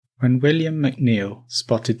When William McNeill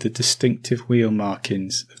spotted the distinctive wheel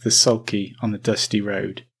markings of the sulky on the dusty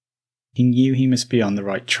road, he knew he must be on the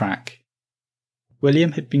right track.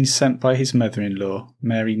 William had been sent by his mother-in-law,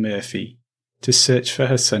 Mary Murphy, to search for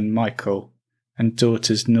her son Michael and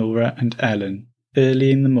daughters Nora and Ellen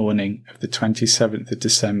early in the morning of the 27th of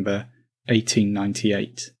December,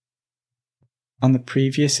 1898. On the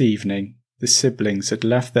previous evening, the siblings had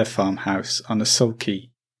left their farmhouse on a sulky,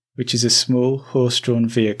 which is a small horse-drawn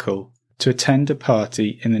vehicle, to attend a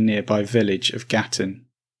party in the nearby village of Gatton.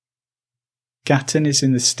 Gatton is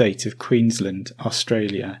in the state of Queensland,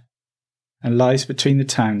 Australia, and lies between the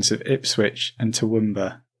towns of Ipswich and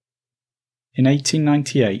Toowoomba. In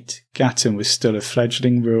 1898, Gatton was still a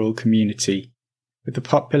fledgling rural community, with a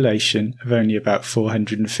population of only about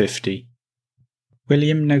 450.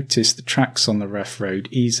 William noticed the tracks on the rough road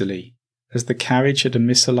easily, as the carriage had a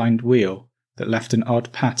misaligned wheel that left an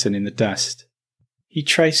odd pattern in the dust. He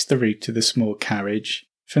traced the route of the small carriage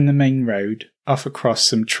from the main road off across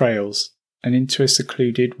some trails and into a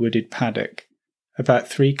secluded wooded paddock, about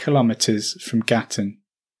 3 kilometres from Gatton.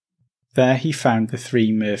 There he found the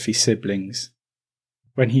 3 Murphy siblings.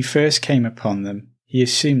 When he first came upon them, he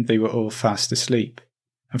assumed they were all fast asleep,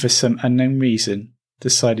 and for some unknown reason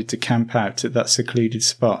decided to camp out at that secluded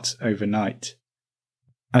spot overnight.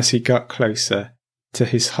 As he got closer, to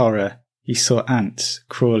his horror, he saw ants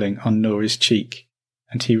crawling on Nora's cheek,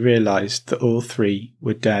 and he realised that all 3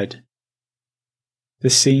 were dead.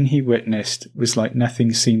 The scene he witnessed was like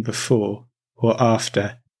nothing seen before or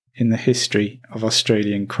after in the history of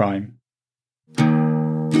Australian crime.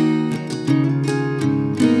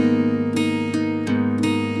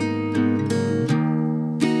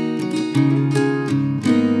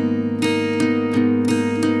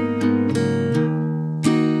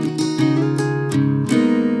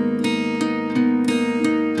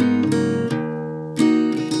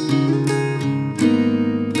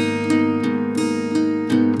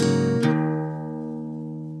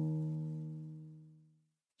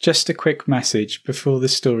 Just a quick message before the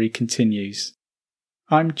story continues.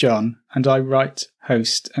 I'm John, and I write,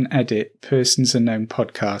 host and edit Persons Unknown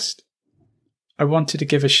podcast. I wanted to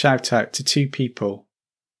give a shout out to 2 people,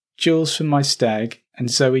 Jules from my stag and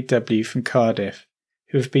Zoe W from Cardiff,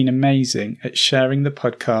 who have been amazing at sharing the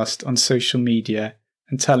podcast on social media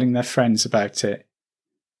and telling their friends about it.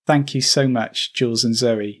 Thank you so much, Jules and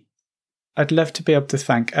Zoe. I'd love to be able to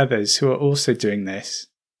thank others who are also doing this.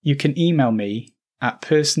 You can email me at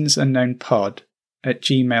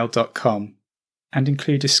personsunknownpod@gmail.com and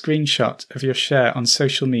include a screenshot of your share on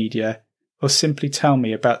social media, or simply tell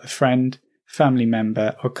me about the friend, family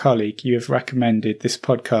member or colleague you have recommended this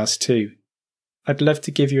podcast to. I'd love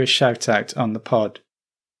to give you a shout out on the pod.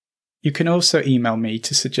 You can also email me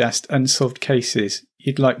to suggest unsolved cases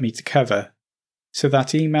you'd like me to cover. So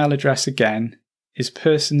that email address again is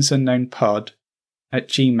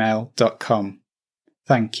personsunknownpod@gmail.com.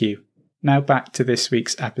 Thank you. Now back to this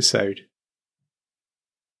week's episode.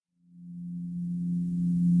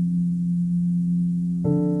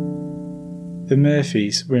 The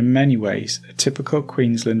Murphys were in many ways a typical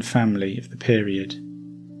Queensland family of the period.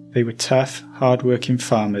 They were tough, hard-working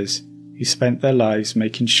farmers who spent their lives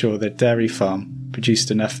making sure their dairy farm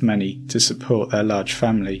produced enough money to support their large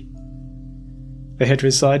family. They had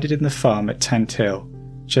resided in the farm at Tent Hill,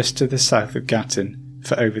 just to the south of Gatton,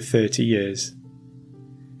 for over 30 years.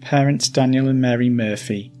 Parents Daniel and Mary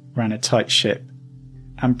Murphy ran a tight ship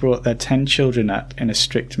and brought their 10 children up in a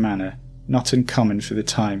strict manner, not uncommon for the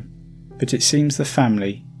time, but it seems the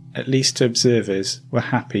family, at least to observers, were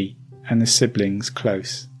happy and the siblings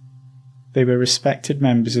close. They were respected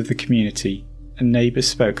members of the community and neighbours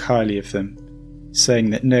spoke highly of them, saying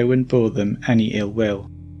that no one bore them any ill will.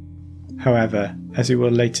 However, as we will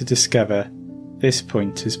later discover, this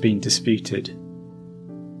point has been disputed.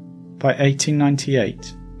 By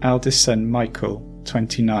 1898, eldest son Michael,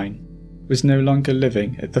 29, was no longer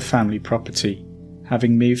living at the family property,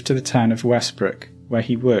 having moved to the town of Westbrook, where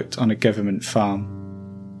he worked on a government farm.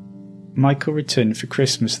 Michael returned for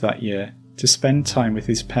Christmas that year to spend time with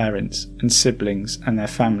his parents and siblings and their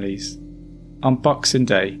families. On Boxing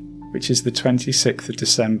Day, which is the 26th of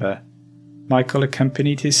December, Michael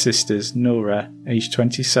accompanied his sisters Nora, aged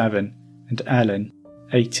 27, and Ellen,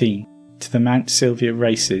 18, to the Mount Sylvia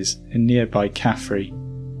races in nearby Caffrey.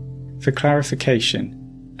 For clarification,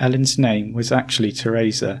 Ellen's name was actually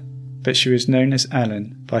Teresa, but she was known as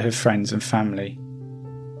Ellen by her friends and family.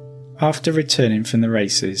 After returning from the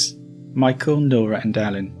races, Michael, Nora and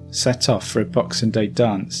Ellen set off for a Boxing Day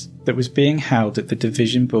dance that was being held at the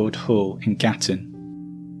Division Board Hall in Gatton.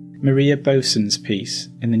 Maria Bosun's piece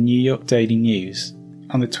in the New York Daily News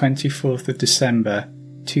on the 24th of December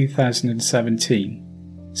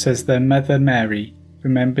 2017, says their mother Mary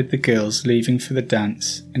remembered the girls leaving for the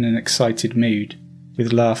dance in an excited mood,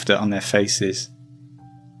 with laughter on their faces.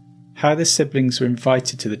 How the siblings were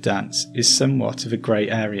invited to the dance is somewhat of a grey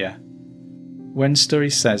area. One story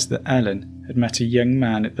says that Ellen had met a young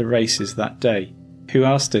man at the races that day who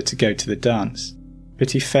asked her to go to the dance,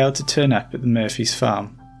 but he failed to turn up at the Murphy's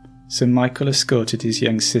farm, so Michael escorted his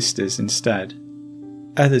young sisters instead.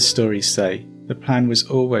 Other stories say the plan was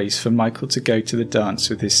always for Michael to go to the dance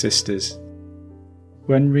with his sisters.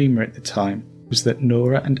 One rumour at the time was that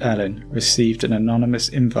Nora and Ellen received an anonymous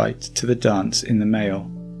invite to the dance in the mail.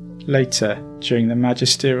 Later, during the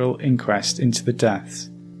magisterial inquest into the deaths,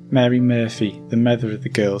 Mary Murphy, the mother of the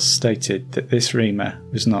girls, stated that this rumour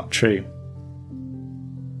was not true.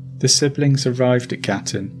 The siblings arrived at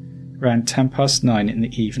Gatton around 9:10 in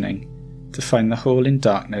the evening to find the hall in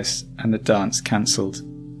darkness and the dance cancelled.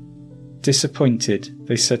 Disappointed,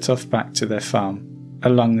 they set off back to their farm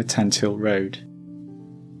along the Tent Hill Road.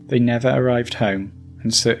 They never arrived home,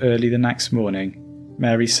 and so early the next morning,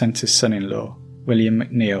 Mary sent her son-in-law, William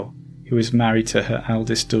McNeil, who was married to her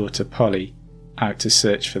eldest daughter Polly, out to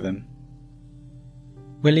search for them.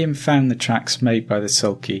 William found the tracks made by the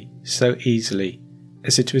sulky so easily,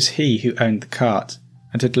 as it was he who owned the cart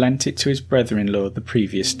and had lent it to his brother-in-law the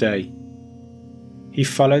previous day. He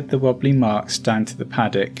followed the wobbly marks down to the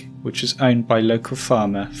paddock, which was owned by local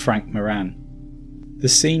farmer Frank Moran. The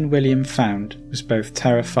scene William found was both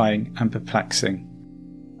terrifying and perplexing.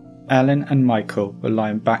 Ellen and Michael were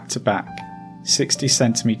lying back to back, 60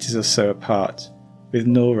 centimetres or so apart, with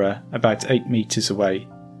Nora about 8 metres away,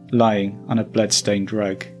 lying on a blood-stained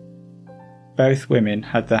rug. Both women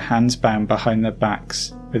had their hands bound behind their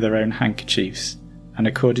backs with their own handkerchiefs, and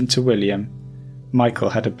according to William, Michael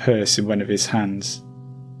had a purse in one of his hands.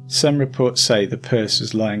 Some reports say the purse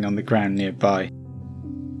was lying on the ground nearby.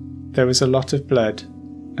 There was a lot of blood,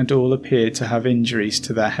 and all appeared to have injuries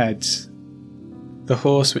to their heads. The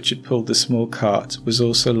horse which had pulled the small cart was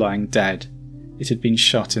also lying dead. It had been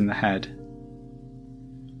shot in the head.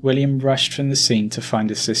 William rushed from the scene to find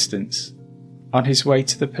assistance. On his way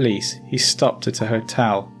to the police, he stopped at a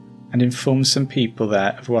hotel and informed some people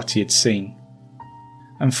there of what he had seen.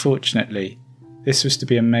 Unfortunately, this was to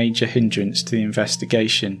be a major hindrance to the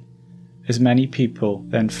investigation, as many people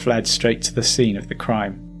then fled straight to the scene of the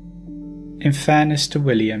crime. In fairness to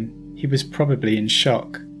William, he was probably in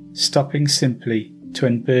shock, stopping simply to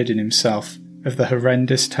unburden himself of the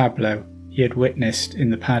horrendous tableau he had witnessed in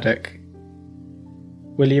the paddock.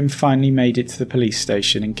 William finally made it to the police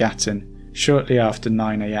station in Gatton shortly after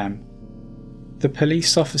 9 a.m. The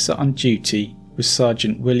police officer on duty was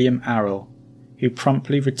Sergeant William Arrell, who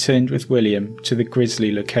promptly returned with William to the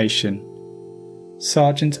grisly location.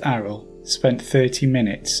 Sergeant Arrell spent 30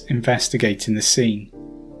 minutes investigating the scene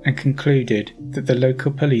and concluded that the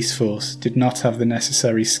local police force did not have the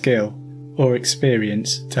necessary skill or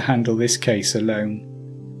experience to handle this case alone.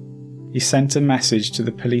 He sent a message to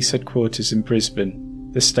the police headquarters in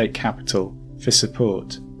Brisbane, the state capital, for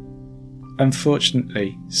support.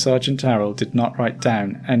 Unfortunately, Sergeant Arrell did not write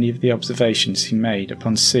down any of the observations he made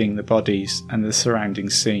upon seeing the bodies and the surrounding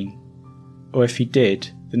scene, or if he did,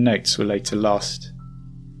 the notes were later lost.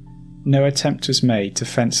 No attempt was made to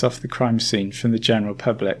fence off the crime scene from the general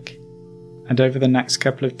public, and over the next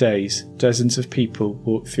couple of days, dozens of people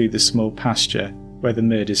walked through the small pasture where the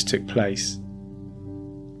murders took place.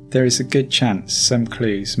 There is a good chance some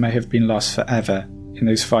clues may have been lost forever in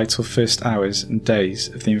those vital first hours and days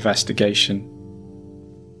of the investigation.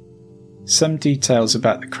 Some details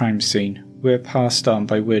about the crime scene were passed on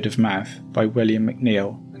by word of mouth by William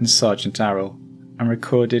McNeil and Sergeant Arrell, and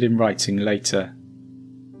recorded in writing later.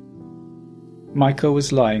 Michael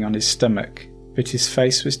was lying on his stomach, but his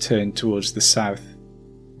face was turned towards the south.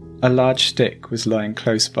 A large stick was lying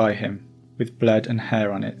close by him, with blood and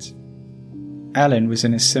hair on it. Ellen was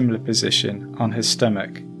in a similar position on her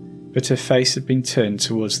stomach, but her face had been turned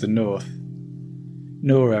towards the north.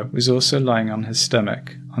 Nora was also lying on her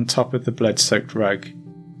stomach on top of the blood-soaked rug,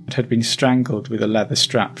 and had been strangled with a leather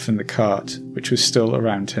strap from the cart, which was still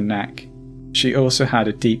around her neck. She also had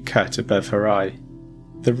a deep cut above her eye.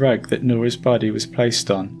 The rug that Nora's body was placed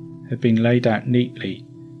on had been laid out neatly,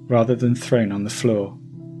 rather than thrown on the floor.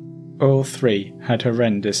 All three had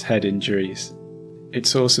horrendous head injuries.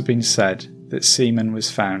 It's also been said that semen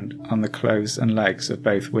was found on the clothes and legs of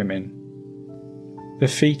both women. The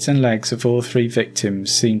feet and legs of all three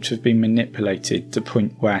victims seemed to have been manipulated to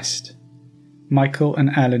point west. Michael and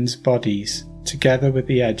Ellen's bodies, together with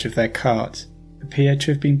the edge of their cart, appear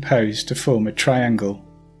to have been posed to form a triangle.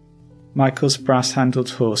 Michael's brass-handled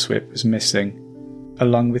horsewhip was missing,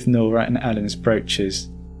 along with Nora and Ellen's brooches,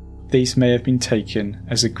 These may have been taken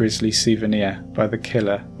as a grisly souvenir by the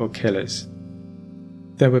killer or killers.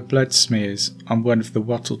 There were blood smears on one of the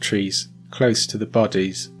wattle trees close to the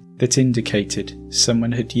bodies that indicated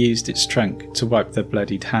someone had used its trunk to wipe their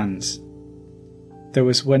bloodied hands. There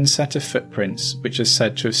was one set of footprints which are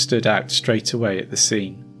said to have stood out straight away at the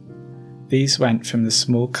scene. These went from the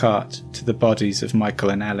small cart to the bodies of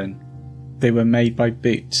Michael and Ellen. They were made by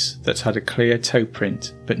boots that had a clear toe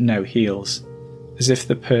print but no heels, as if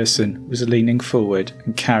the person was leaning forward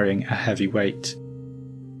and carrying a heavy weight.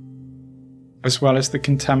 As well as the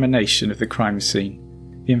contamination of the crime scene,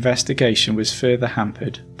 the investigation was further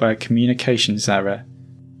hampered by a communications error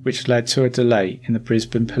which led to a delay in the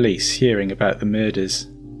Brisbane police hearing about the murders.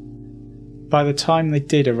 By the time they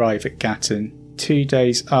did arrive at Gatton, 2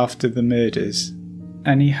 days after the murders,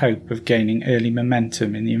 any hope of gaining early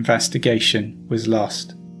momentum in the investigation was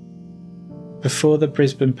lost. Before the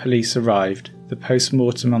Brisbane police arrived, the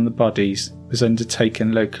post-mortem on the bodies was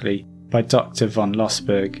undertaken locally by Dr. von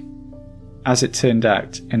Lossberg, as it turned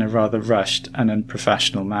out in a rather rushed and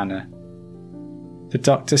unprofessional manner. The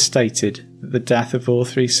doctor stated that the death of all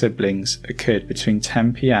 3 siblings occurred between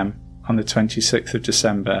 10 p.m. on the 26th of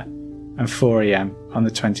December and 4 a.m. on the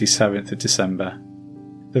 27th of December.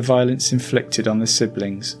 The violence inflicted on the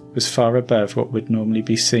siblings was far above what would normally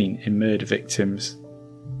be seen in murder victims.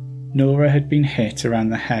 Nora had been hit around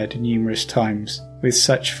the head numerous times with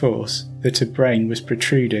such force that her brain was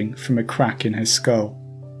protruding from a crack in her skull.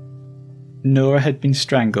 Nora had been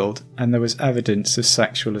strangled and there was evidence of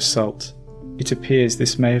sexual assault. It appears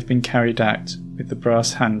this may have been carried out with the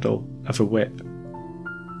brass handle of a whip.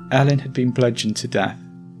 Ellen had been bludgeoned to death.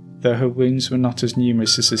 Though her wounds were not as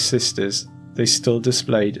numerous as her sister's, they still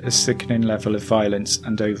displayed a sickening level of violence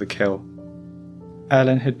and overkill.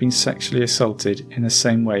 Ellen had been sexually assaulted in the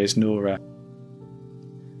same way as Nora.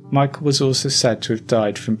 Michael was also said to have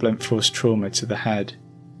died from blunt force trauma to the head,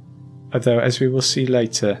 although as we will see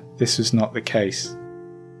later, this was not the case.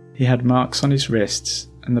 He had marks on his wrists,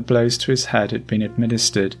 and the blows to his head had been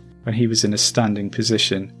administered when he was in a standing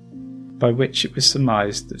position, by which it was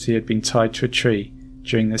surmised that he had been tied to a tree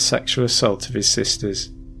during the sexual assault of his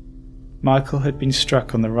sisters. Michael had been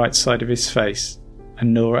struck on the right side of his face,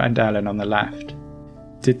 and Nora and Ellen on the left.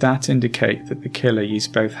 Did that indicate that the killer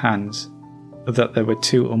used both hands, or that there were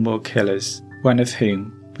 2 or more killers, one of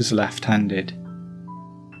whom was left-handed?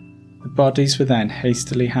 The bodies were then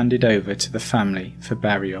hastily handed over to the family for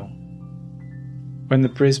burial. When the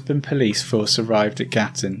Brisbane police force arrived at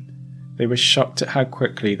Gatton, they were shocked at how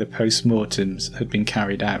quickly the post-mortems had been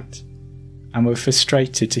carried out, and were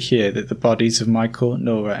frustrated to hear that the bodies of Michael,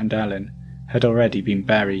 Nora and Ellen had already been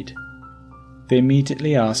buried. They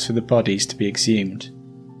immediately asked for the bodies to be exhumed,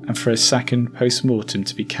 and for a second post-mortem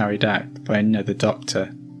to be carried out by another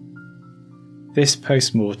doctor. This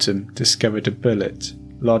post-mortem discovered a bullet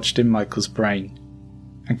lodged in Michael's brain,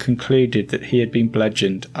 and concluded that he had been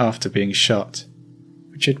bludgeoned after being shot,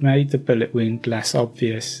 which had made the bullet wound less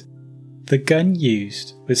obvious. The gun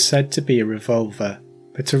used was said to be a revolver,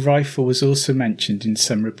 but a rifle was also mentioned in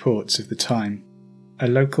some reports of the time. A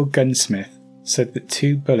local gunsmith said that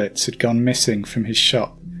 2 bullets had gone missing from his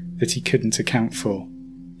shop that he couldn't account for.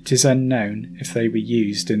 It is unknown if they were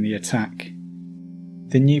used in the attack.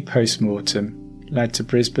 The new post-mortem led to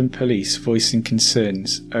Brisbane police voicing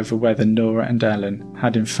concerns over whether Nora and Ellen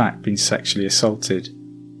had in fact been sexually assaulted.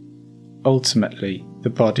 Ultimately, the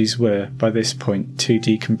bodies were by this point too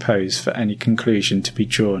decomposed for any conclusion to be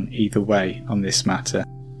drawn either way on this matter.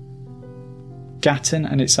 Gatton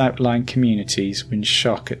and its outlying communities were in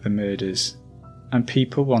shock at the murders, and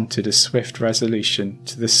people wanted a swift resolution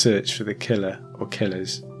to the search for the killer or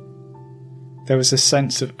killers. There was a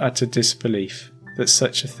sense of utter disbelief that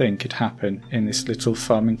such a thing could happen in this little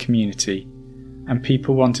farming community, and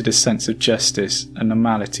people wanted a sense of justice and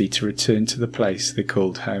normality to return to the place they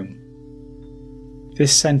called home.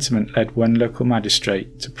 This sentiment led one local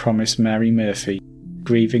magistrate to promise Mary Murphy,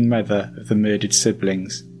 grieving mother of the murdered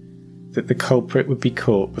siblings, that the culprit would be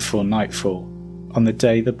caught before nightfall, on the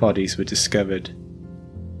day the bodies were discovered.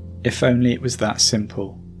 If only it was that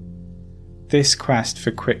simple. This quest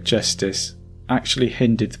for quick justice actually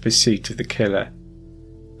hindered the pursuit of the killer,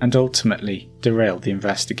 and ultimately derailed the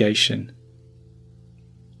investigation.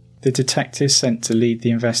 The detective sent to lead the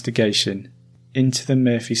investigation into the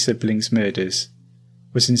Murphy siblings' murders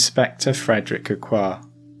was Inspector Frederick Acquah,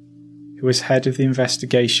 who was head of the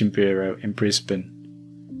Investigation Bureau in Brisbane.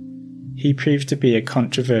 He proved to be a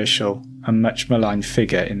controversial and much maligned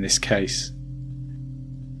figure in this case.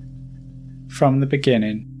 From the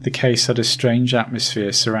beginning, the case had a strange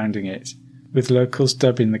atmosphere surrounding it, with locals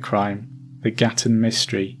dubbing the crime the Gatton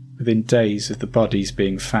Mystery, within days of the bodies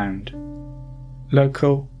being found.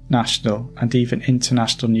 Local, national and even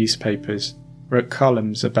international newspapers wrote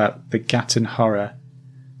columns about the Gatton horror,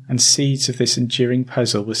 and seeds of this enduring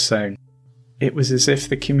puzzle were sown. It was as if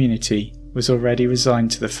the community was already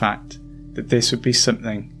resigned to the fact that this would be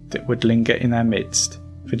something that would linger in their midst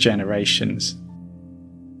for generations.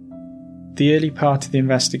 The early part of the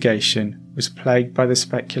investigation was plagued by the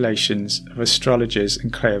speculations of astrologers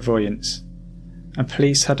and clairvoyants, and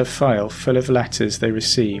police had a file full of letters they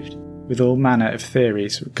received with all manner of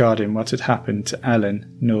theories regarding what had happened to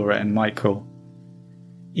Ellen, Nora and Michael.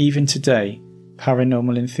 Even today,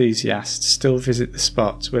 paranormal enthusiasts still visit the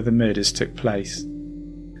spot where the murders took place.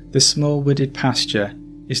 The small wooded pasture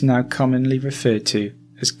is now commonly referred to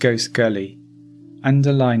as Ghost Gully,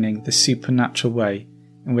 underlining the supernatural way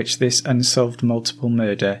in which this unsolved multiple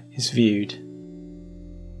murder is viewed.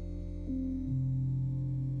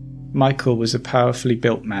 Michael was a powerfully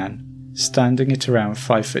built man, standing at around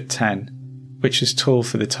 5'10", which was tall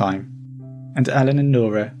for the time, and Ellen and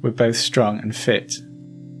Nora were both strong and fit.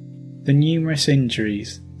 The numerous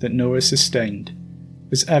injuries that Nora sustained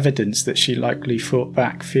was evidence that she likely fought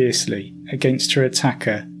back fiercely against her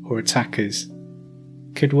attacker or attackers.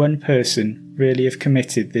 Could one person really have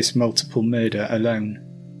committed this multiple murder alone?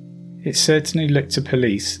 It certainly looked to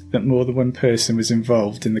police that more than one person was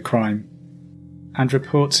involved in the crime, and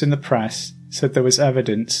reports in the press said there was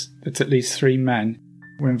evidence that at least 3 men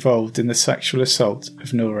were involved in the sexual assault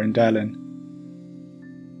of Nora and Ellen.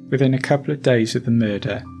 Within a couple of days of the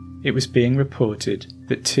murder, it was being reported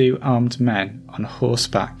that 2 armed men on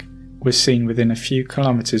horseback were seen within a few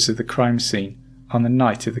kilometres of the crime scene on the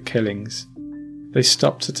night of the killings. They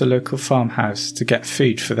stopped at a local farmhouse to get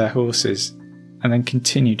food for their horses and then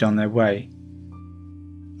continued on their way.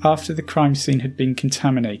 After the crime scene had been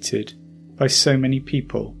contaminated by so many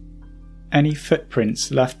people, any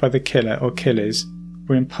footprints left by the killer or killers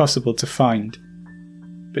were impossible to find,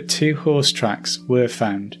 but 2 horse tracks were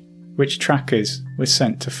found, which trackers were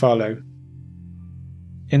sent to follow.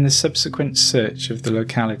 In the subsequent search of the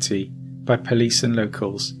locality by police and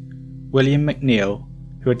locals, William McNeil,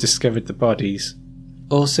 who had discovered the bodies,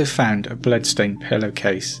 also found a bloodstained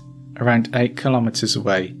pillowcase around 8 kilometres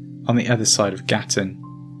away on the other side of Gatton,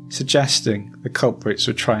 suggesting the culprits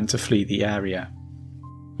were trying to flee the area.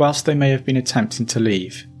 Whilst they may have been attempting to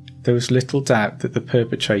leave, there was little doubt that the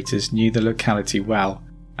perpetrators knew the locality well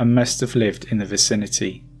and must have lived in the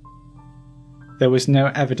vicinity. There was no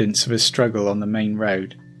evidence of a struggle on the main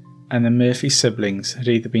road, and the Murphy siblings had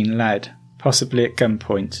either been led, possibly at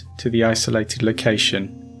gunpoint, to the isolated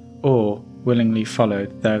location, or willingly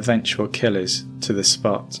followed their eventual killers to the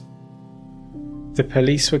spot. The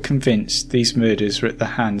police were convinced these murders were at the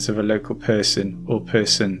hands of a local person or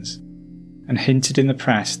persons, and hinted in the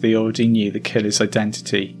press they already knew the killer's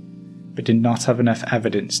identity, but did not have enough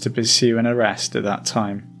evidence to pursue an arrest at that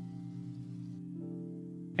time.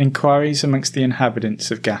 Inquiries amongst the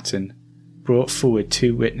inhabitants of Gatton brought forward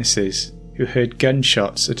 2 witnesses who heard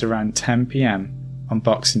gunshots at around 10 p.m. on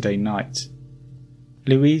Boxing Day night.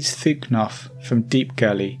 Louise Thuknoff from Deep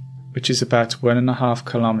Gully, which is about 1.5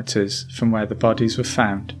 kilometres from where the bodies were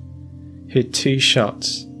found, heard 2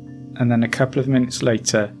 shots, and then a couple of minutes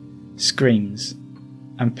later, screams,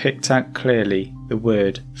 and picked out clearly the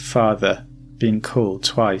word father being called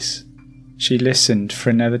twice. She listened for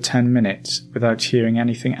another 10 minutes without hearing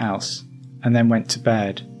anything else, and then went to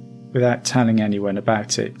bed, without telling anyone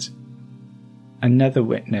about it. Another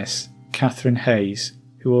witness, Catherine Hayes,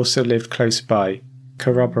 who also lived close by,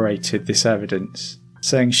 corroborated this evidence,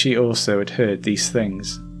 saying she also had heard these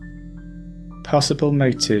things. Possible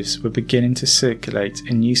motives were beginning to circulate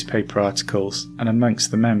in newspaper articles and amongst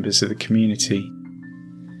the members of the community.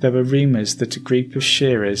 There were rumours that a group of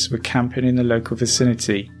shearers were camping in the local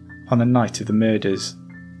vicinity on the night of the murders,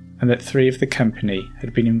 and that 3 of the company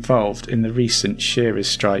had been involved in the recent shearers'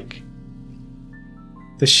 strike.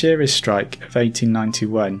 The shearers' strike of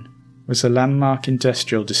 1891 was a landmark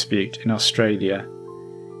industrial dispute in Australia.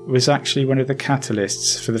 It was actually one of the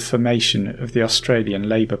catalysts for the formation of the Australian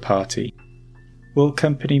Labour Party. Wool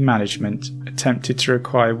company management attempted to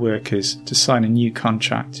require workers to sign a new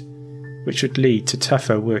contract, which would lead to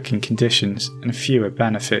tougher working conditions and fewer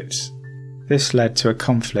benefits. This led to a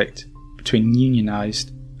conflict between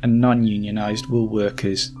unionised and non-unionised wool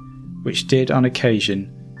workers, which did on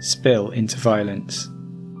occasion spill into violence.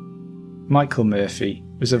 Michael Murphy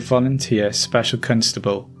was a volunteer special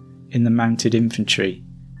constable in the Mounted Infantry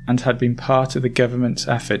and had been part of the government's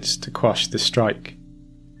efforts to quash the strike.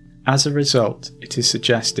 As a result, it is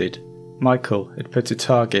suggested Michael had put a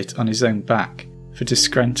target on his own back for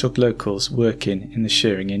disgruntled locals working in the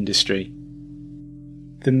shearing industry.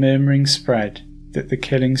 The murmuring spread that the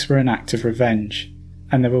killings were an act of revenge,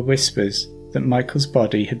 and there were whispers that Michael's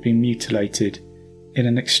body had been mutilated in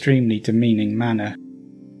an extremely demeaning manner.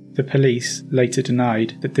 The police later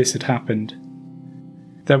denied that this had happened.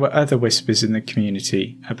 There were other whispers in the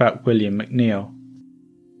community about William McNeil.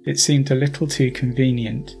 It seemed a little too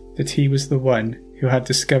convenient that he was the one who had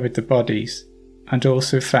discovered the bodies and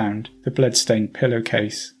also found the blood-stained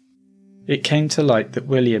pillowcase. It came to light that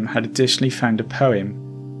William had additionally found a poem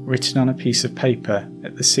written on a piece of paper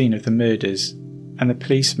at the scene of the murders, and the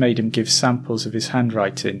police made him give samples of his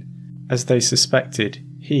handwriting, as they suspected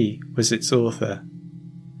he was its author.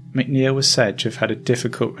 McNeil was said to have had a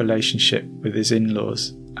difficult relationship with his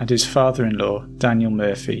in-laws, and his father-in-law, Daniel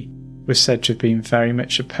Murphy, was said to have been very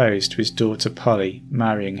much opposed to his daughter Polly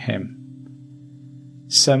marrying him.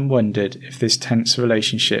 Some wondered if this tense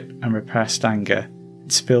relationship and repressed anger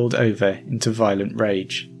had spilled over into violent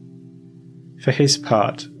rage. For his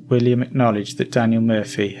part, William acknowledged that Daniel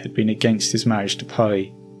Murphy had been against his marriage to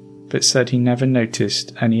Polly, but said he never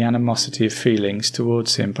noticed any animosity of feelings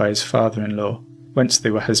towards him by his father-in-law once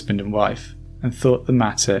they were husband and wife, and thought the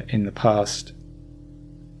matter in the past.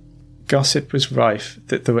 Gossip was rife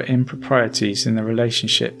that there were improprieties in the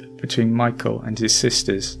relationship between Michael and his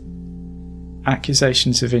sisters.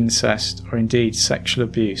 Accusations of incest or indeed sexual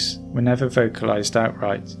abuse were never vocalised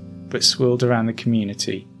outright, but swirled around the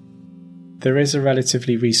community. There is a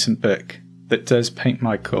relatively recent book that does paint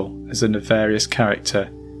Michael as a nefarious character,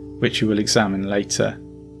 which we will examine later.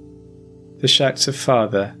 The shouts of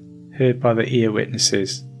father, heard by the ear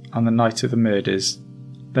witnesses on the night of the murders,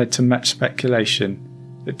 led to much speculation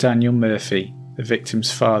that Daniel Murphy, the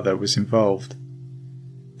victim's father, was involved,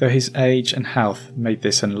 though his age and health made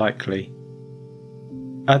this unlikely.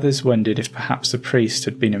 Others wondered if perhaps a priest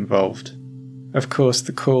had been involved. Of course,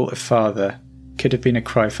 the call of father could have been a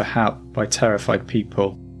cry for help by terrified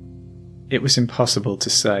people. It was impossible to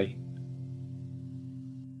say.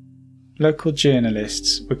 Local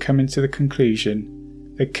journalists were coming to the conclusion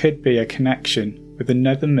there could be a connection with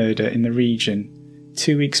another murder in the region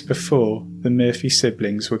 2 weeks before the Murphy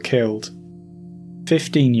siblings were killed.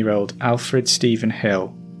 15-year-old Alfred Stephen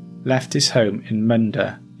Hill left his home in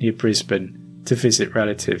Munda, near Brisbane, to visit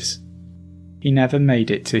relatives. He never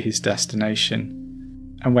made it to his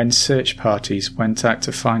destination, and when search parties went out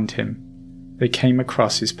to find him, they came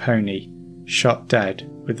across his pony, shot dead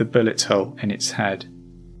with a bullet hole in its head.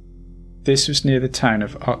 This was near the town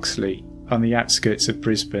of Oxley, on the outskirts of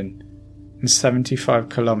Brisbane, and 75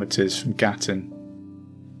 kilometres from Gatton.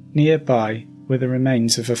 Nearby were the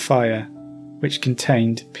remains of a fire, which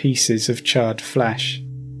contained pieces of charred flesh.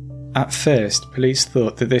 At first, police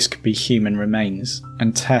thought that this could be human remains,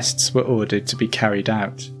 and tests were ordered to be carried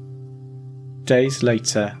out. Days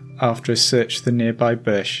later, after a search of the nearby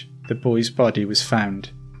bush, the boy's body was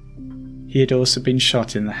found. He had also been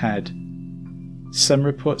shot in the head. Some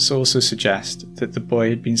reports also suggest that the boy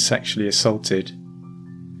had been sexually assaulted.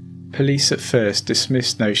 Police at first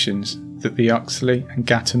dismissed notions that the Oxley and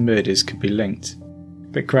Gatton murders could be linked,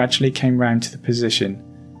 but gradually came round to the position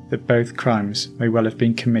that both crimes may well have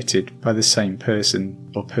been committed by the same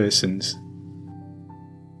person or persons.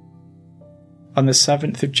 On the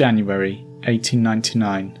 7th of January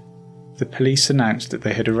 1899, the police announced that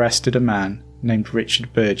they had arrested a man named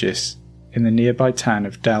Richard Burgess in the nearby town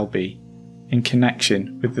of Dalby in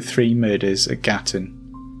connection with the 3 murders at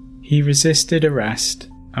Gatton. He resisted arrest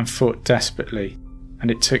and fought desperately,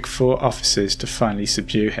 and it took 4 officers to finally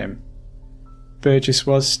subdue him. Burgess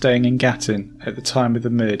was staying in Gatton at the time of the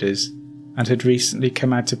murders and had recently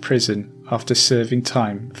come out of prison after serving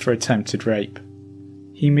time for attempted rape.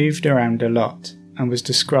 He moved around a lot and was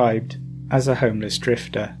described as a homeless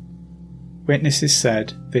drifter. Witnesses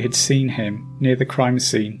said they had seen him near the crime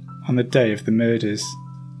scene on the day of the murders.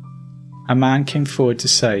 A man came forward to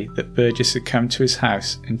say that Burgess had come to his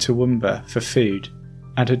house in Toowoomba for food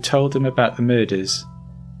and had told him about the murders.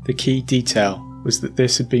 The key detail was that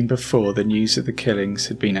this had been before the news of the killings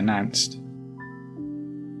had been announced.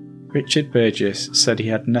 Richard Burgess said he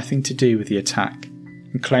had nothing to do with the attack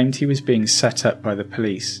and claimed he was being set up by the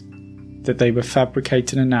police, that they were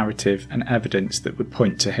fabricating a narrative and evidence that would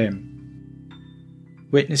point to him.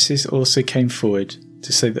 Witnesses also came forward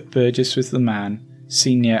to say that Burgess was the man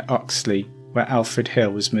seen near Oxley where Alfred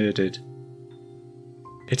Hill was murdered.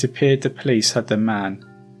 It appeared the police had their man,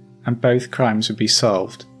 and both crimes would be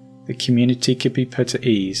solved, the community could be put at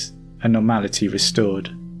ease, and normality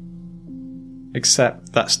restored.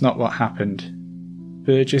 Except that's not what happened.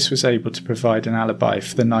 Burgess was able to provide an alibi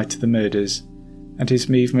for the night of the murders, and his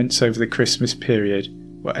movements over the Christmas period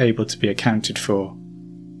were able to be accounted for.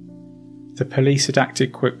 The police had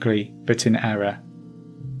acted quickly, but in error.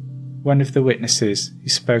 One of the witnesses who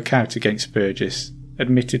spoke out against Burgess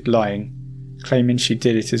admitted lying, claiming she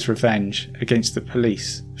did it as revenge against the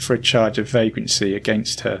police for a charge of vagrancy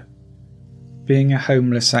against her. Being a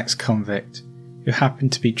homeless ex-convict who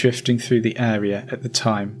happened to be drifting through the area at the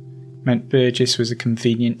time meant Burgess was a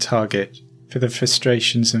convenient target for the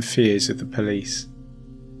frustrations and fears of the police.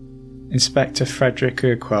 Inspector Frederick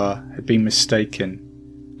Urquhart had been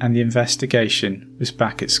mistaken, and the investigation was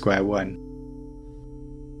back at square one.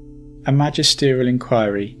 A magisterial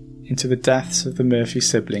inquiry into the deaths of the Murphy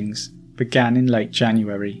siblings began in late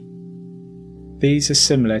January. These are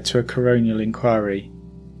similar to a coronial inquiry.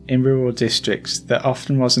 In rural districts, there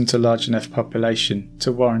often wasn't a large enough population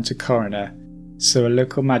to warrant a coroner, so a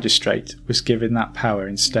local magistrate was given that power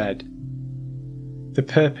instead. The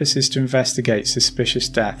purpose is to investigate suspicious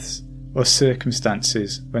deaths or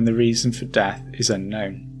circumstances when the reason for death is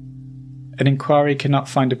unknown. An inquiry cannot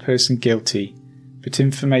find a person guilty, but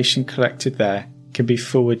information collected there can be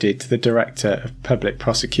forwarded to the Director of Public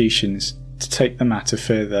Prosecutions to take the matter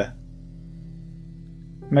further.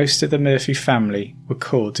 Most of the Murphy family were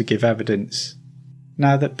called to give evidence.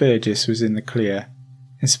 Now that Burgess was in the clear,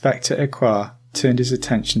 Inspector Urquhart turned his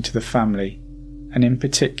attention to the family, and in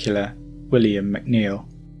particular William McNeil.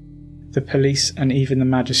 The police and even the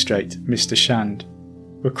magistrate, Mr. Shand,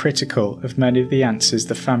 were critical of many of the answers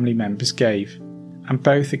the family members gave, and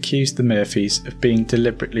both accused the Murphys of being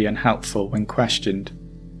deliberately unhelpful when questioned.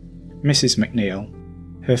 Mrs. McNeil,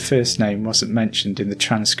 her first name wasn't mentioned in the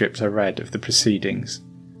transcript I read of the proceedings,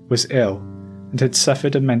 was ill and had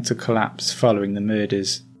suffered a mental collapse following the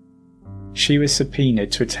murders. She was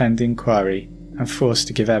subpoenaed to attend the inquiry and forced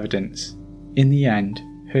to give evidence. In the end,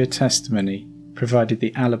 her testimony provided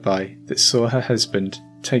the alibi that saw her husband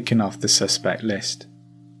taken off the suspect list.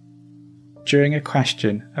 During a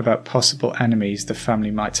question about possible enemies the family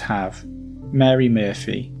might have, Mary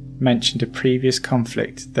Murphy mentioned a previous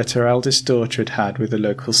conflict that her eldest daughter had had with a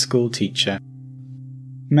local school teacher.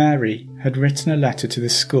 Mary had written a letter to the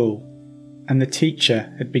school, and the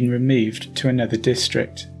teacher had been removed to another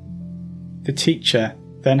district. The teacher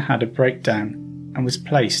then had a breakdown and was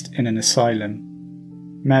placed in an asylum.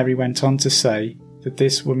 Mary went on to say that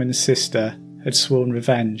this woman's sister had sworn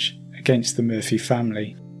revenge against the Murphy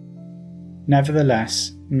family.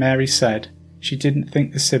 Nevertheless, Mary said she didn't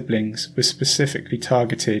think the siblings were specifically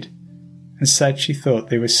targeted, and said she thought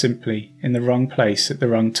they were simply in the wrong place at the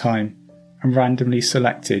wrong time and randomly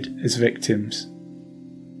selected as victims.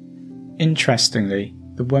 Interestingly,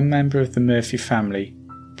 the one member of the Murphy family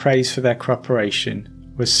praised for their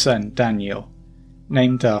cooperation was son Daniel,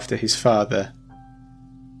 named after his father.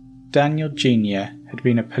 Daniel Jr. had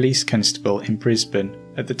been a police constable in Brisbane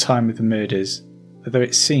at the time of the murders, although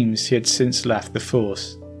it seems he had since left the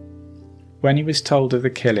force. When he was told of the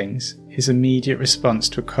killings, his immediate response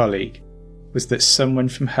to a colleague was that someone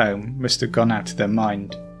from home must have gone out of their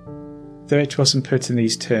mind. Though it wasn't put in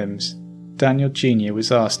these terms, Daniel Jr.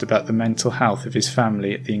 was asked about the mental health of his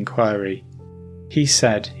family at the inquiry. He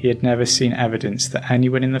said he had never seen evidence that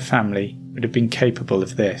anyone in the family would have been capable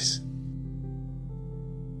of this.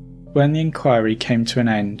 When the inquiry came to an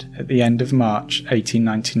end at the end of March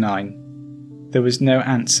 1899, there was no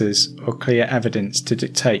answers or clear evidence to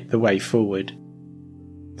dictate the way forward.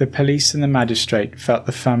 The police and the magistrate felt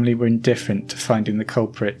the family were indifferent to finding the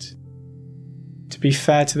culprit. To be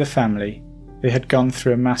fair to the family, they had gone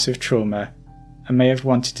through a massive trauma and may have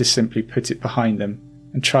wanted to simply put it behind them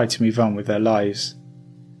and try to move on with their lives.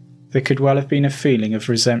 There could well have been a feeling of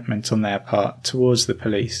resentment on their part towards the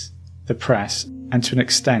police, the press, and to an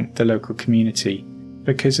extent the local community,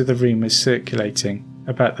 because of the rumours circulating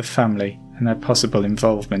about the family and their possible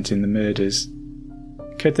involvement in the murders.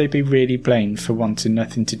 Could they be really blamed for wanting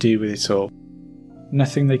nothing to do with it all?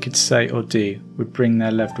 Nothing they could say or do would bring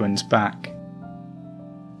their loved ones back.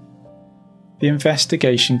 The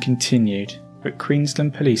investigation continued, but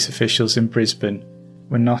Queensland police officials in Brisbane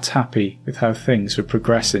were not happy with how things were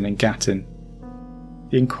progressing in Gatton.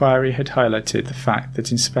 The inquiry had highlighted the fact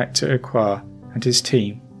that Inspector Urquhart and his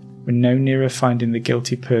team were no nearer finding the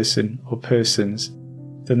guilty person or persons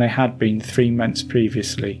than they had been 3 months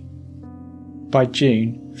previously. By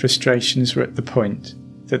June, frustrations were at the point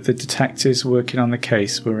that the detectives working on the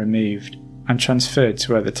case were removed and transferred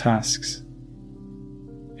to other tasks.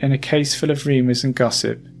 In a case full of rumours and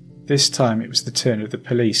gossip, this time it was the turn of the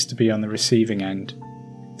police to be on the receiving end.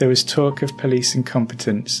 There was talk of police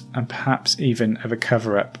incompetence and perhaps even of a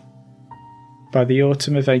cover-up. By the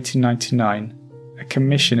autumn of 1899, a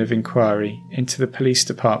commission of inquiry into the police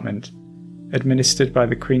department, administered by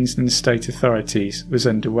the Queensland State authorities, was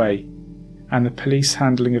underway, and the police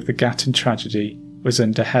handling of the Gatton tragedy was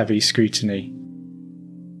under heavy scrutiny.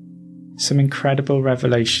 some incredible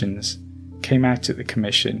revelations came out at the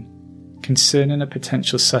commission concerning a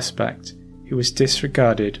potential suspect who was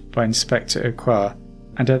disregarded by Inspector Urquhart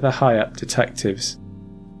and other high-up detectives.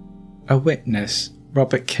 A witness,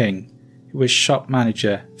 Robert King, who was shop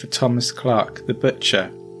manager for Thomas Clark the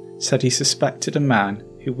butcher, said he suspected a man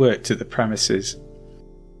who worked at the premises.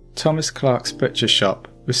 Thomas Clark's butcher shop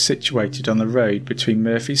was situated on the road between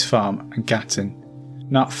Murphy's Farm and Gatton,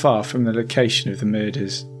 not far from the location of the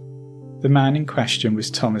murders. The man in question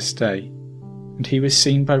was Thomas Day, and he was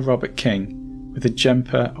seen by Robert King with a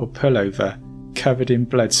jumper or pullover covered in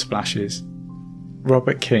blood splashes.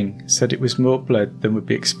 Robert King said it was more blood than would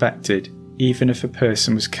be expected even if a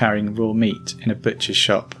person was carrying raw meat in a butcher's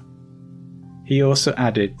shop. He also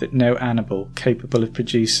added that no animal capable of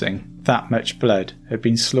producing that much blood had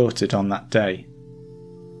been slaughtered on that day.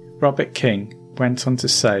 Robert King went on to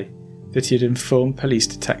say that he had informed police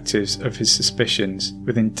detectives of his suspicions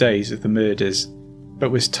within days of the murders,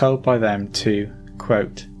 but was told by them to,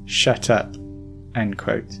 quote, shut up, end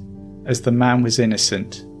quote, as the man was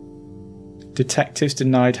innocent. Detectives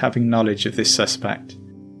denied having knowledge of this suspect,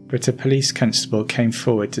 but a police constable came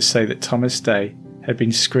forward to say that Thomas Day had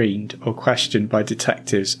been screened or questioned by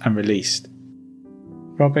detectives and released.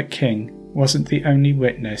 Robert King wasn't the only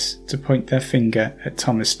witness to point their finger at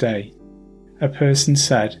Thomas Day. A person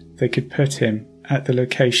said they could put him at the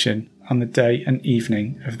location on the day and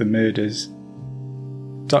evening of the murders.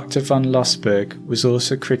 Dr. von Lossberg was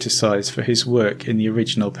also criticised for his work in the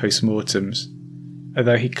original postmortems,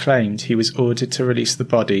 although he claimed he was ordered to release the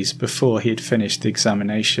bodies before he had finished the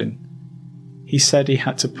examination. He said he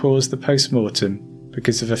had to pause the postmortem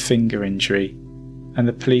because of a finger injury, and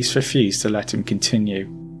the police refused to let him continue.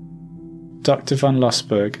 Dr. von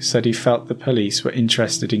Lossberg said he felt the police were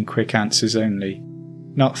interested in quick answers only,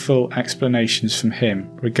 not full explanations from him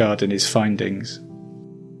regarding his findings.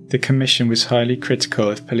 The commission was highly critical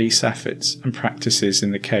of police efforts and practices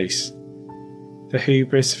in the case. The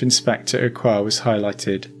hubris of Inspector Urquhart was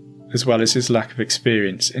highlighted, as well as his lack of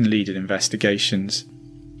experience in leading investigations.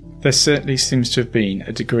 There certainly seems to have been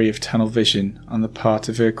a degree of tunnel vision on the part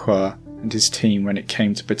of Urquhart and his team when it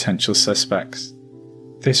came to potential suspects.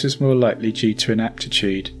 This was more likely due to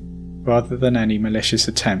ineptitude, rather than any malicious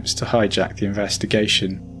attempts to hijack the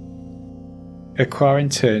investigation. Urquhart in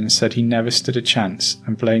turn said he never stood a chance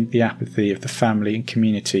and blamed the apathy of the family and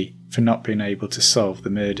community for not being able to solve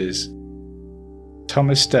the murders.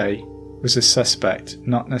 Thomas Day was a suspect,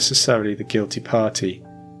 not necessarily the guilty party,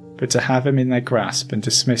 but to have him in their grasp and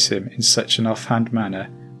dismiss him in such an offhand manner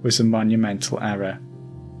was a monumental error.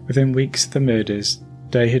 Within weeks of the murders,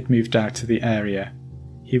 Day had moved out of the area.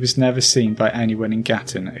 He was never seen by anyone in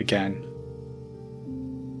Gatton again.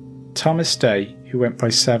 Thomas Day, who went by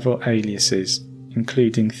several aliases,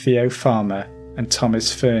 including Theo Farmer and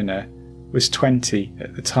Thomas Ferner, was 20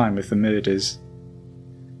 at the time of the murders.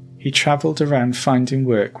 He travelled around finding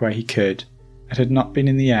work where he could and had not been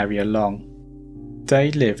in the area long.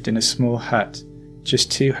 Day lived in a small hut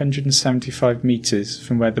just 275 metres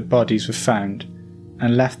from where the bodies were found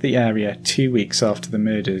and left the area 2 weeks after the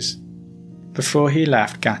murders. Before he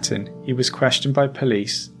left Gatton, he was questioned by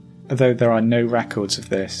police, although there are no records of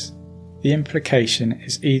this. The implication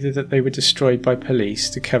is either that they were destroyed by police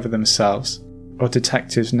to cover themselves, or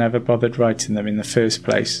detectives never bothered writing them in the first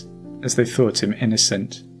place, as they thought him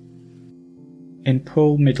innocent. In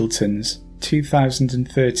Paul Middleton's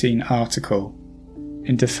 2013 article,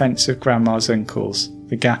 In Defence of Grandma's Uncles,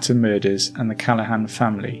 the Gatton Murders and the Callahan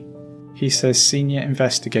Family, he says senior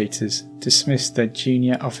investigators dismissed their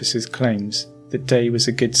junior officer's claims that Day was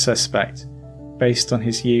a good suspect based on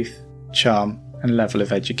his youth, charm and level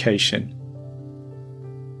of education.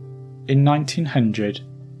 In 1900,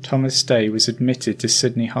 Thomas Day was admitted to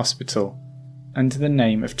Sydney Hospital under the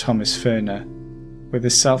name of Thomas Ferner with a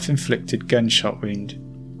self-inflicted gunshot wound.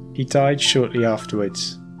 He died shortly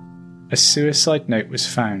afterwards. A suicide note was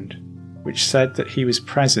found, which said that he was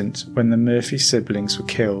present when the Murphy siblings were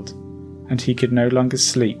killed, and he could no longer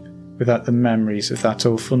sleep without the memories of that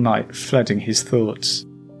awful night flooding his thoughts.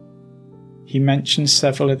 He mentioned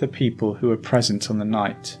several other people who were present on the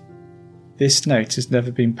night. This note has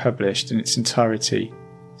never been published in its entirety,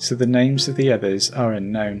 so the names of the others are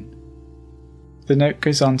unknown. The note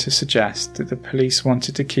goes on to suggest that the police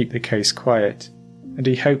wanted to keep the case quiet, and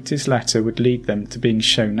he hoped his letter would lead them to being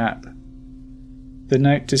shown up. The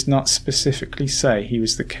note does not specifically say he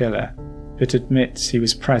was the killer, but admits he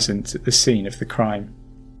was present at the scene of the crime.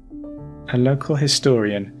 A local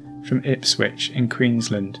historian from Ipswich in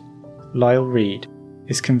Queensland, Lyle Reid,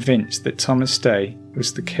 is convinced that Thomas Day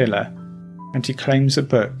was the killer, and he claims a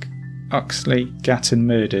book, Oxley Gatton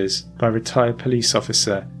Murders, by retired police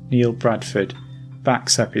officer Neil Bradford,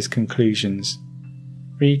 backs up his conclusions.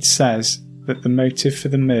 Reed says that the motive for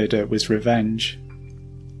the murder was revenge.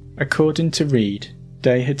 According to Reed,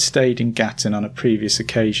 Day had stayed in Gatton on a previous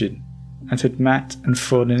occasion and had met and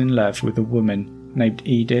fallen in love with a woman named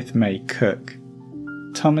Edith May Cook.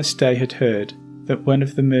 Thomas Day had heard that one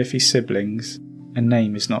of the Murphy siblings, a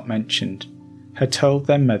name is not mentioned, had told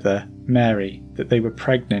their mother, Mary, that they were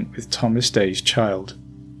pregnant with Thomas Day's child.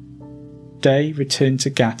 Day returned to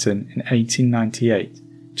Gatton in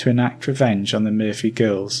 1898 to enact revenge on the Murphy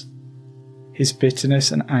girls. His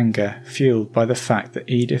bitterness and anger fueled by the fact that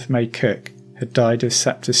Edith May Cook had died of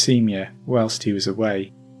septicemia whilst he was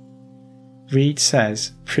away. Reed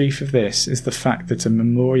says proof of this is the fact that a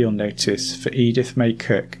memorial notice for Edith May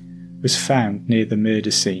Cook was found near the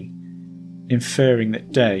murder scene, inferring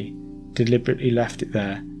that Day deliberately left it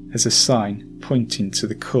there as a sign pointing to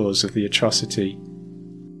the cause of the atrocity.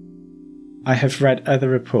 I have read other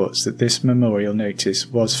reports that this memorial notice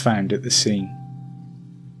was found at the scene.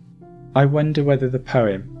 I wonder whether the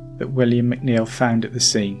poem that William McNeill found at the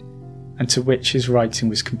scene, and to which his writing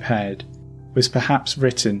was compared, was perhaps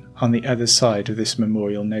written on the other side of this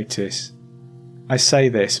memorial notice. I say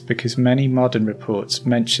this because many modern reports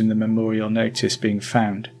mention the memorial notice being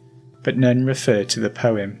found, but none refer to the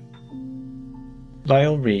poem.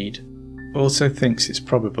 Lyle Reed also thinks it's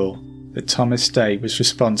probable that Thomas Day was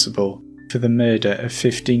responsible for the murder of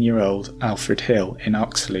 15-year-old Alfred Hill in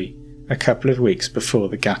Oxley a couple of weeks before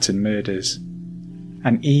the Gatton murders.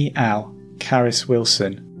 And E.L. Carys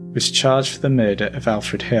Wilson was charged for the murder of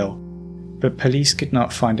Alfred Hill, but police could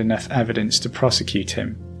not find enough evidence to prosecute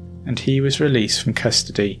him, and he was released from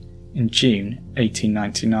custody in June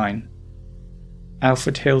 1899.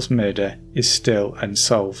 Alfred Hill's murder is still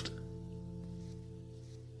unsolved.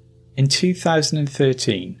 In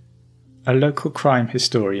 2013, a local crime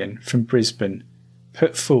historian from Brisbane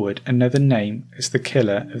put forward another name as the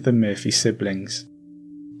killer of the Murphy siblings.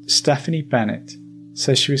 Stephanie Bennett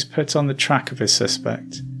says she was put on the track of a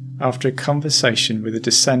suspect after a conversation with a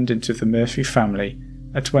descendant of the Murphy family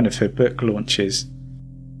at one of her book launches.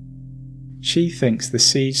 She thinks the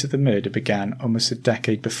seeds of the murder began almost a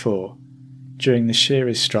decade before, during the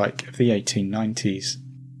shearers' strike of the 1890s.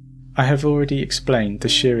 I have already explained the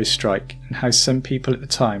shearers' strike and how some people at the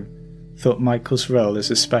time thought Michael's role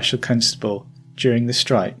as a special constable during the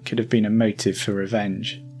strike could have been a motive for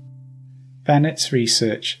revenge. Bennett's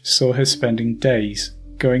research saw her spending days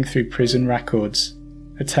going through prison records,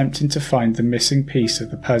 attempting to find the missing piece of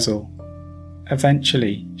the puzzle.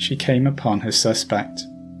 Eventually, she came upon her suspect.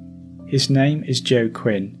 His name is Joe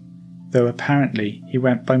Quinn, though apparently he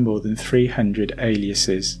went by more than 300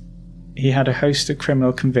 aliases. He had a host of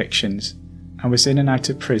criminal convictions and was in and out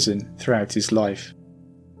of prison throughout his life.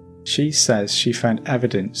 She says she found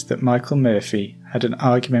evidence that Michael Murphy had an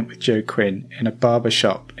argument with Joe Quinn in a barber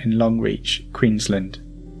shop in Longreach, Queensland.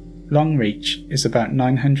 Longreach is about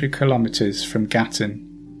 900 kilometres from Gatton.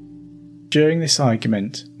 During this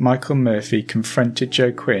argument, Michael Murphy confronted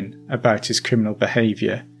Joe Quinn about his criminal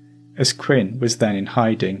behaviour, as Quinn was then in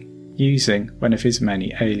hiding, using one of his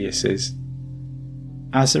many aliases.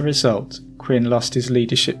 As a result, Quinn lost his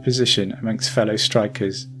leadership position amongst fellow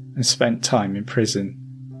strikers and spent time in prison.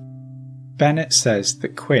 Bennett says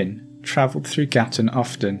that Quinn travelled through Gatton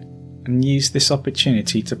often and used this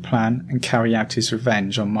opportunity to plan and carry out his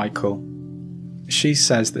revenge on Michael. She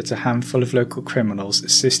says that a handful of local criminals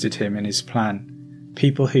assisted him in his plan,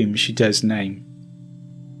 people whom she does name.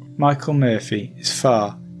 Michael Murphy is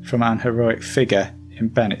far from an heroic figure in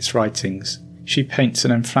Bennett's writings. She paints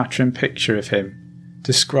an unflattering picture of him,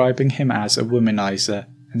 describing him as a womanizer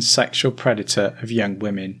and sexual predator of young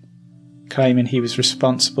women, claiming he was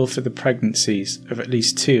responsible for the pregnancies of at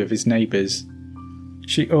least 2 of his neighbours.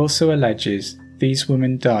 She also alleges these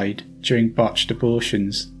women died during botched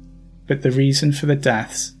abortions, but the reason for the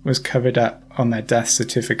deaths was covered up on their death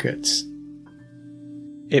certificates.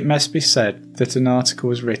 It must be said that an article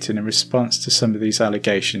was written in response to some of these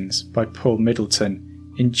allegations by Paul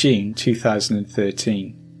Middleton in June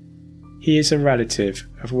 2013. He is a relative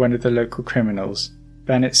of one of the local criminals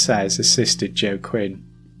Bennett says assisted Joe Quinn.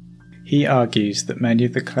 He argues that many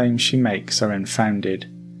of the claims she makes are unfounded,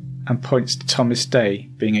 and points to Thomas Day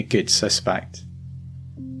being a good suspect.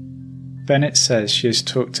 Bennett says she has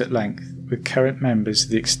talked at length with current members of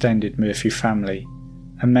the extended Murphy family,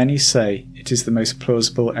 and many say it is the most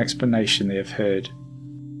plausible explanation they have heard.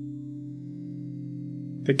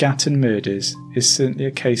 The Gatton murders is certainly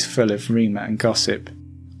a case full of rumour and gossip,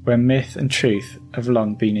 where myth and truth have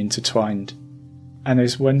long been intertwined, and there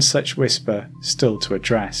is one such whisper still to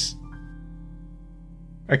address.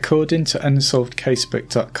 According to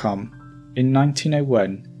UnsolvedCasebook.com, in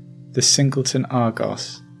 1901, the Singleton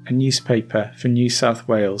Argos, a newspaper for New South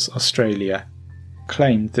Wales, Australia,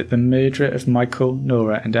 claimed that the murderer of Michael,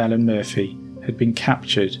 Nora and Ellen Murphy had been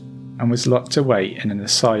captured and was locked away in an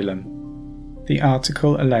asylum. The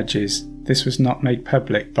article alleges this was not made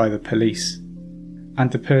public by the police, and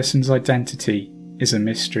the person's identity is a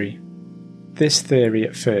mystery. This theory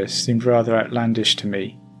at first seemed rather outlandish to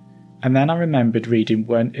me, and then I remembered reading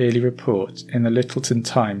one early report in the Littleton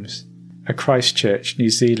Times, a Christchurch, New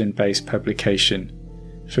Zealand-based publication,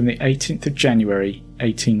 from the 18th of January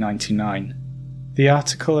 1899. The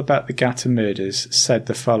article about the Gatta murders said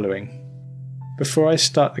the following. Before I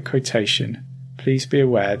start the quotation, please be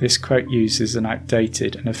aware this quote uses an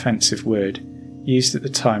outdated and offensive word used at the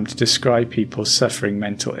time to describe people suffering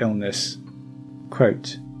mental illness.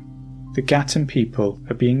 Quote, "The Gatton people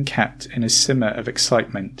are being kept in a simmer of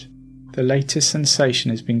excitement. The latest sensation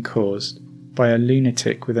has been caused by a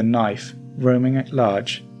lunatic with a knife roaming at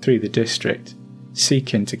large through the district,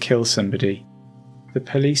 seeking to kill somebody. The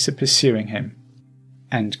police are pursuing him."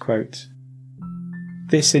 End quote.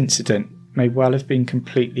 This incident may well have been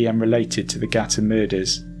completely unrelated to the Gatta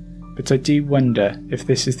murders, but I do wonder if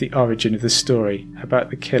this is the origin of the story about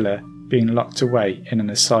the killer being locked away in an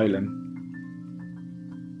asylum.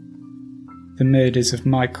 The murders of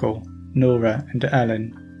Michael, Nora and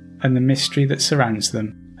Ellen, and the mystery that surrounds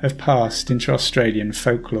them, have passed into Australian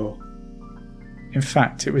folklore. In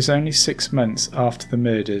fact, it was only 6 months after the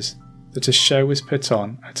murders that a show was put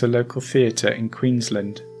on at a local theatre in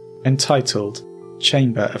Queensland, entitled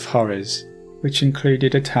Chamber of Horrors, which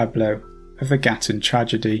included a tableau of the Gatton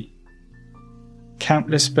tragedy.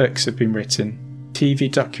 Countless books have been written, TV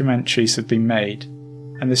documentaries have been made,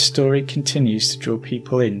 and the story continues to draw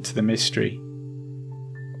people into the mystery.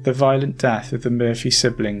 The violent death of the Murphy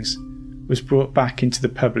siblings was brought back into the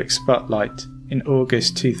public spotlight in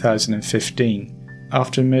August 2015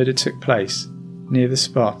 after a murder took place near the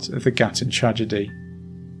spot of the Gatton tragedy.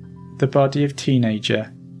 The body of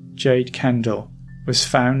teenager Jade Kendall was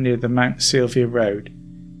found near the Mount Sylvia Road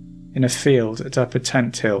in a field at Upper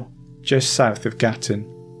Tent Hill, just south of Gatton.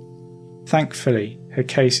 Thankfully, her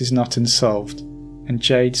case is not unsolved, and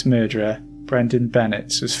Jade's murderer, Brendan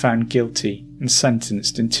Bennett, was found guilty and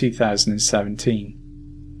sentenced in 2017.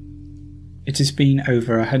 It has been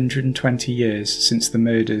over 120 years since the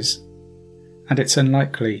murders, and it's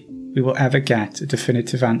unlikely we will ever get a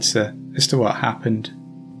definitive answer as to what happened.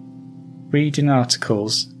 Reading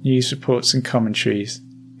articles, news reports and commentaries,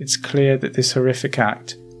 it's clear that this horrific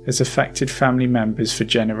act has affected family members for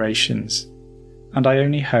generations, and I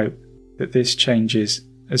only hope that this changes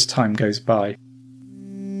as time goes by.